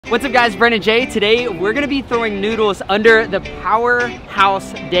What's up guys, Brandon J. Today we're gonna be throwing noodles under the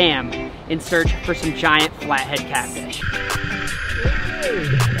Powerhouse Dam in search for some giant flathead catfish.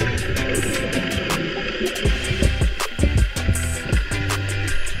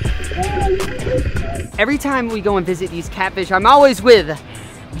 Every time we go and visit these catfish, I'm always with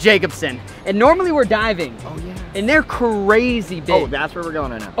Jacobson. And normally we're diving. Oh yeah. And they're crazy big. Oh, that's where we're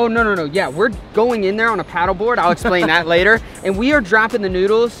going right now. Oh, no. Yeah, we're going in there on a paddleboard. I'll explain that later. And we are dropping the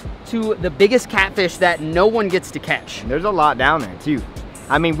noodles to the biggest catfish that no one gets to catch. There's a lot down there too.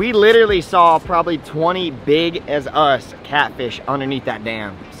 I mean, we literally saw probably 20 big as us catfish underneath that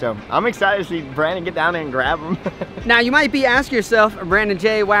dam. So I'm excited to see Brandon get down there and grab them. Now you might be asking yourself, Brandon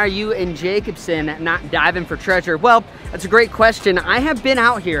J, why are you and Jacobson not diving for treasure? Well, that's a great question. I have been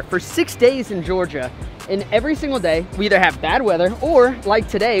out here for 6 days in Georgia, and every single day we either have bad weather or like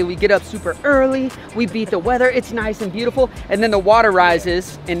today, we get up super early, we beat the weather, it's nice and beautiful, and then the water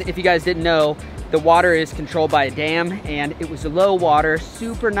rises. And if you guys didn't know, the water is controlled by a dam, and it was low water,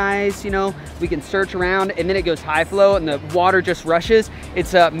 super nice, you know, we can search around, and then it goes high flow and the water just rushes.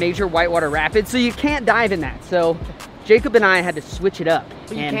 It's a major whitewater rapid, so you can't dive in that. So Jacob and I had to switch it up.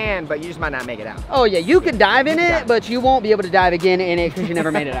 Well, you can, but you just might not make it out. Oh yeah, you can dive in it, but you won't be able to dive again in it because you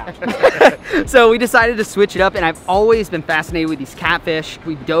never made it out. So we decided to switch it up, and I've always been fascinated with these catfish.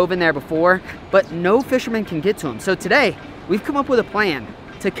 We've dove in there before, but no fisherman can get to them. So today, we've come up with a plan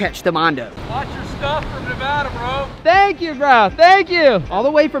to catch the mondo. Watch your stuff from Nevada, bro. Thank you, bro. Thank you. All the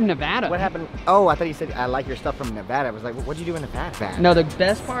way from Nevada. What happened? Oh, I thought you said I like your stuff from Nevada. I was like, what'd you do in Nevada? No, the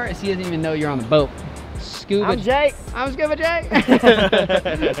best part is he doesn't even know you're on the boat. Scuba. I'm Jake. I'm Scuba Jake.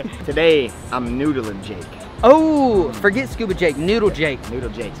 Today, I'm noodling Jake. Oh, forget Scuba Jake, Noodle Jake. Noodle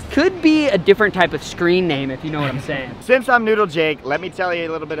Jake. Could be a different type of screen name if you know what I'm saying. Since I'm Noodle Jake, let me tell you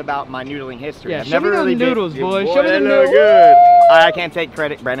a little bit about my noodling history. Yeah, I've show me them noodles, boy. Show me them noodles. Good. I can't take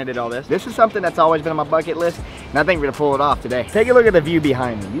credit. Brandon did all this. This is something that's always been on my bucket list, and I think we're gonna pull it off today. Take a look at the view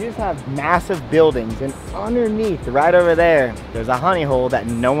behind me. You just have massive buildings, and underneath, right over there, there's a honey hole that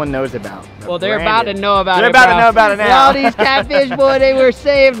no one knows about. Well, they're about to know about it. They're about to know about it now. All these catfish, boy, they were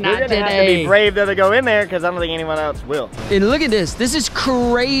saved. Not You're gonna today. have to be brave to go in there, because I don't think anyone else will. And look at this. This is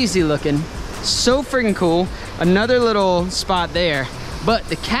crazy looking. So freaking cool. Another little spot there. But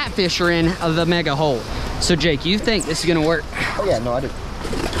the catfish are in the mega hole. So Jake, you think this is gonna work? Oh yeah, no, I do.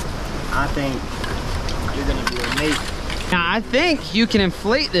 I think you're gonna do amazing. Now I think you can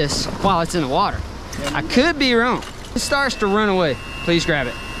inflate this while it's in the water. Yeah, I could be wrong. It starts to run away. Please grab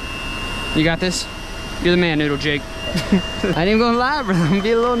it. You got this? You're the man, Noodle Jake. I ain't even gonna lie, bro. I'm gonna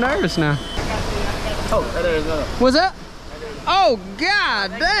be a little nervous now. Oh, there is a... What's up? Oh,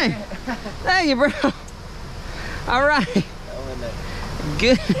 God dang. Thank you, bro. All right.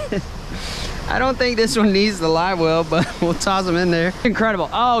 Good. I don't think this one needs the live well, but we'll toss them in there. Incredible.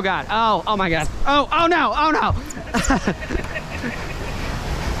 Oh, God. Oh my God. Oh no. Oh, no.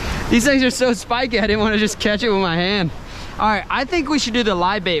 These things are so spiky, I didn't want to just catch it with my hand. All right, I think we should do the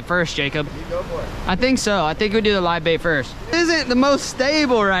live bait first, Jacob. You go for it. I think so. I think we do the live bait first. This isn't the most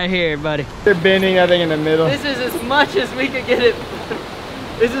stable right here, buddy. They're bending, I think, in the middle. This is as much as we could get it.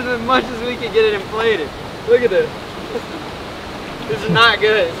 This is as much as we could get it inflated. Look at this. This is not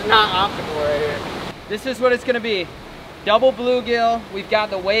good. This is not optimal right here. This is what it's gonna be. Double bluegill. We've got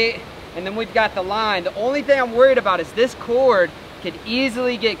the weight, and then we've got the line. The only thing I'm worried about is this cord could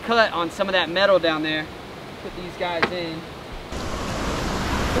easily get cut on some of that metal down there. Put these guys in.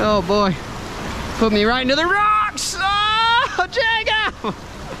 Oh boy. Put me right into the rocks. Oh, Jacob!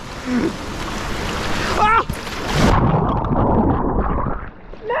 Oh!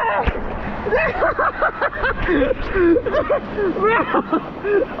 No!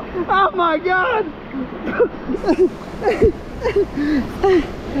 Oh my God!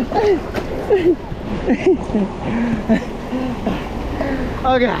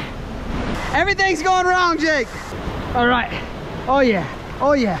 Okay. Everything's going wrong, Jake. All right. Oh yeah.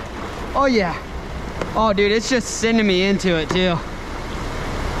 Oh yeah. Oh yeah. Oh dude, it's just sending me into it too.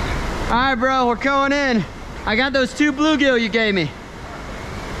 All right, bro, we're going in. I got those 2 bluegill you gave me.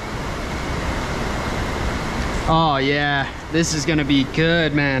 Oh yeah, this is gonna be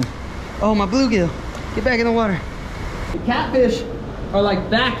good, man. Oh, my bluegill, get back in the water. The catfish are like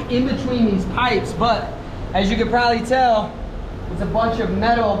back in between these pipes, but as you can probably tell, it's a bunch of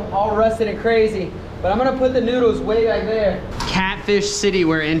metal, all rusted and crazy. But I'm gonna put the noodles way back there. Catfish City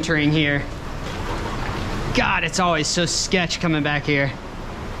we're entering here. God, it's always so sketch coming back here.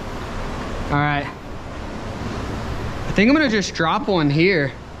 All right. I think I'm gonna just drop one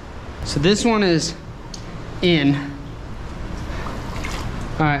here. So this one is in.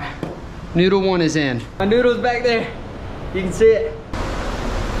 All right, noodle one is in. My noodle's back there. You can see it.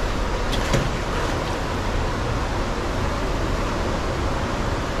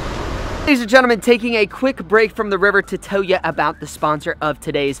 Ladies and gentlemen, taking a quick break from the river to tell you about the sponsor of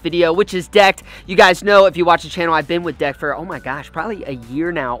today's video, which is Decked. You guys know, if you watch the channel, I've been with Decked for, oh my gosh, probably a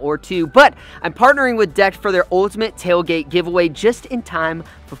year now or two, but I'm partnering with Decked for their ultimate tailgate giveaway just in time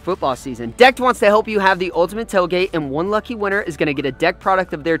for football season. Decked wants to help you have the ultimate tailgate, and one lucky winner is going to get a Decked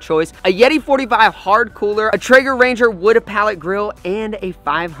product of their choice: a Yeti 45 hard cooler, a Traeger Ranger wood pallet grill, and a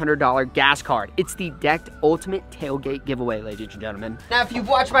 $500 gas card. It's the Decked ultimate tailgate giveaway, ladies and gentlemen. Now, if you've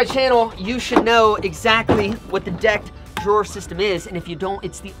watched my channel, you should know exactly what the Decked drawer system is, and if you don't,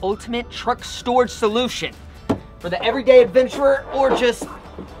 it's the ultimate truck storage solution for the everyday adventurer, or just,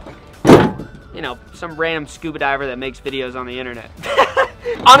 you know, some random scuba diver that makes videos on the internet.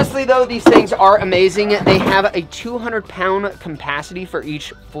 Honestly though, these things are amazing. They have a 200-pound capacity for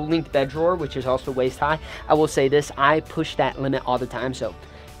each full-length bed drawer, which is also waist high. I will say this, I push that limit all the time, so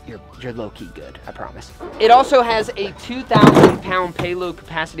you're low-key good, I promise. It also has a 2,000-pound payload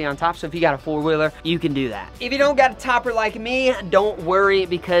capacity on top, so if you got a four-wheeler, you can do that. If you don't got a topper like me, don't worry,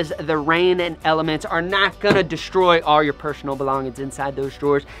 because the rain and elements are not gonna destroy all your personal belongings inside those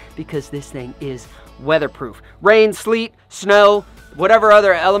drawers, because this thing is weatherproof. Rain, sleet, snow, whatever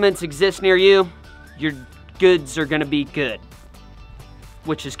other elements exist near you, your goods are gonna be good,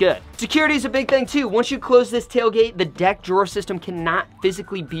 which is good. Security is a big thing too. Once you close this tailgate, the Decked drawer system cannot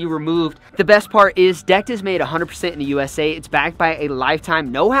physically be removed. The best part is Decked is made 100% in the USA. It's backed by a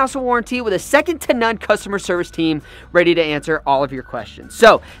lifetime no-hassle warranty with a second-to-none customer service team ready to answer all of your questions.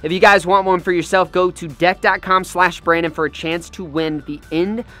 So if you guys want one for yourself, go to deck.com/Brandon for a chance to win the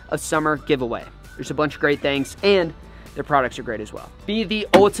end of summer giveaway. There's a bunch of great things, and their products are great as well. Be the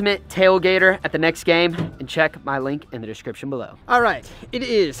ultimate tailgater at the next game, and check my link in the description below. All right, it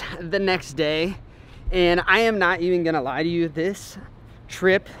is the next day, and I am not even gonna lie to you, this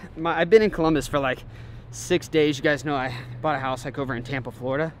trip, I've been in Columbus for like 6 days. You guys know I bought a house like over in Tampa,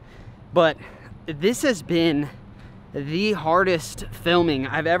 Florida, but this has been the hardest filming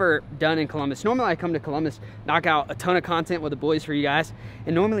I've ever done in Columbus. Normally I come to Columbus, knock out a ton of content with the boys for you guys,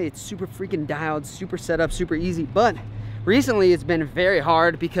 and normally it's super freaking dialed, super set up, super easy, but recently it's been very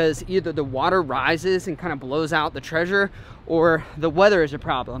hard because either the water rises and kind of blows out the treasure, or the weather is a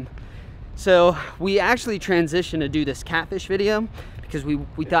problem. So we actually transitioned to do this catfish video because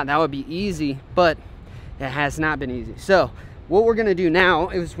we thought that would be easy, but it has not been easy. So what we're gonna do now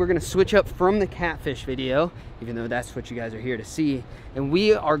is we're gonna switch up from the catfish video, even though that's what you guys are here to see, and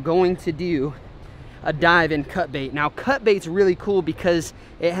we are going to do a dive in cut bait. Now cut bait's really cool because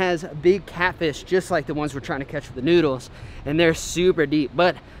it has big catfish just like the ones we're trying to catch with the noodles, and they're super deep,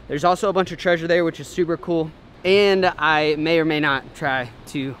 but there's also a bunch of treasure there, which is super cool, and I may or may not try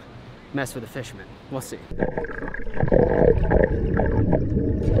to mess with a fisherman. We'll see.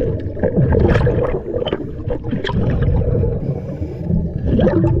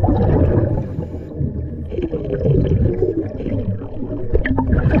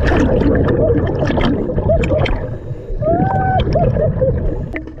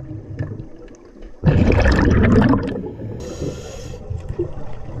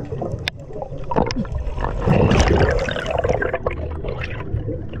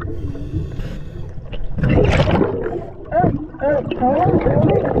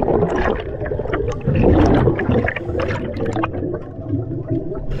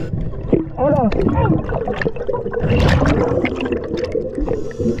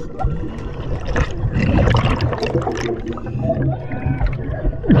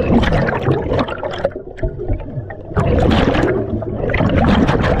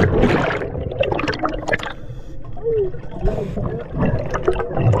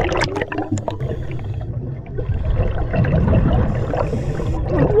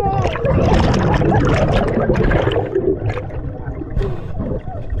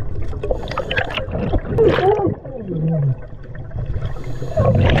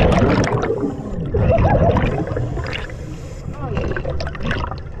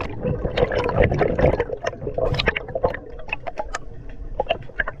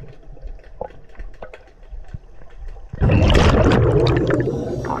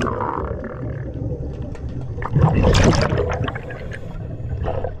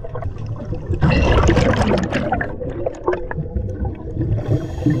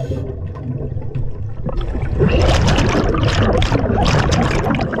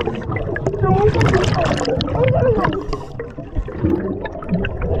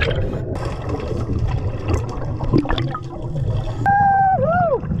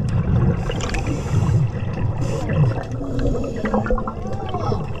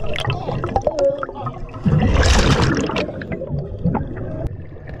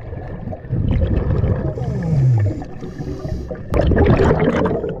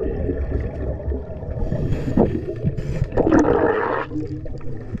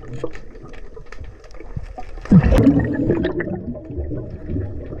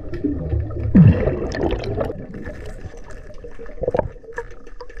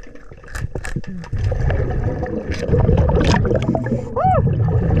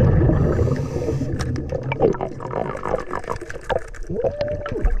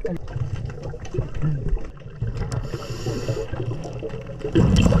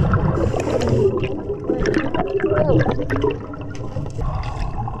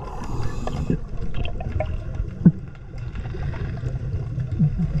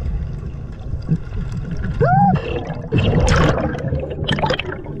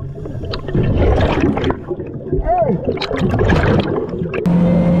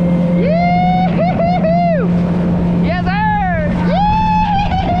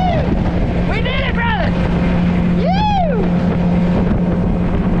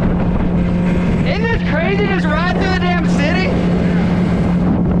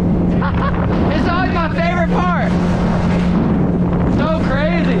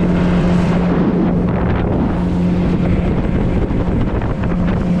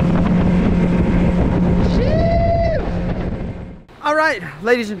 All right,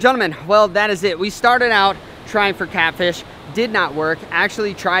 ladies and gentlemen, well, that is it. We started out trying for catfish, did not work.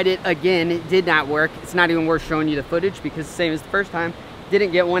 Actually tried it again, it did not work. It's not even worth showing you the footage because the same as the first time,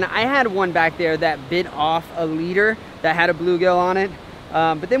 didn't get one. I had one back there that bit off a leader that had a bluegill on it.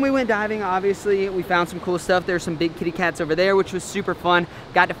 But then we went diving, obviously. We found some cool stuff. There's some big kitty cats over there, which was super fun.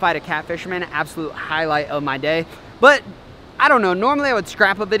 Got to fight a catfisherman, absolute highlight of my day. But I don't know, normally I would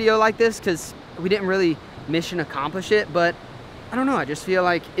scrap a video like this because we didn't really mission accomplish it, but I don't know, I just feel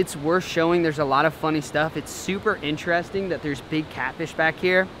like it's worth showing. There's a lot of funny stuff. It's super interesting that there's big catfish back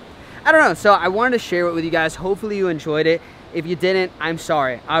here. I don't know, so I wanted to share it with you guys. Hopefully you enjoyed it. If you didn't, I'm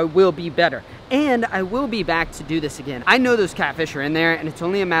sorry. I will be better. And I will be back to do this again. I know those catfish are in there and it's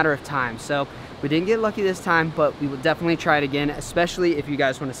only a matter of time. So we didn't get lucky this time, but we will definitely try it again, especially if you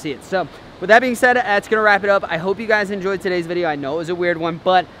guys want to see it. So with that being said, that's gonna wrap it up. I hope you guys enjoyed today's video. I know it was a weird one,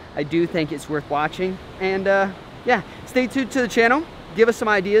 but I do think it's worth watching. And yeah, stay tuned to the channel. Give us some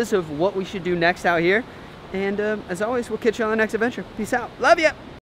ideas of what we should do next out here. And as always, we'll catch you on the next adventure. Peace out. Love ya.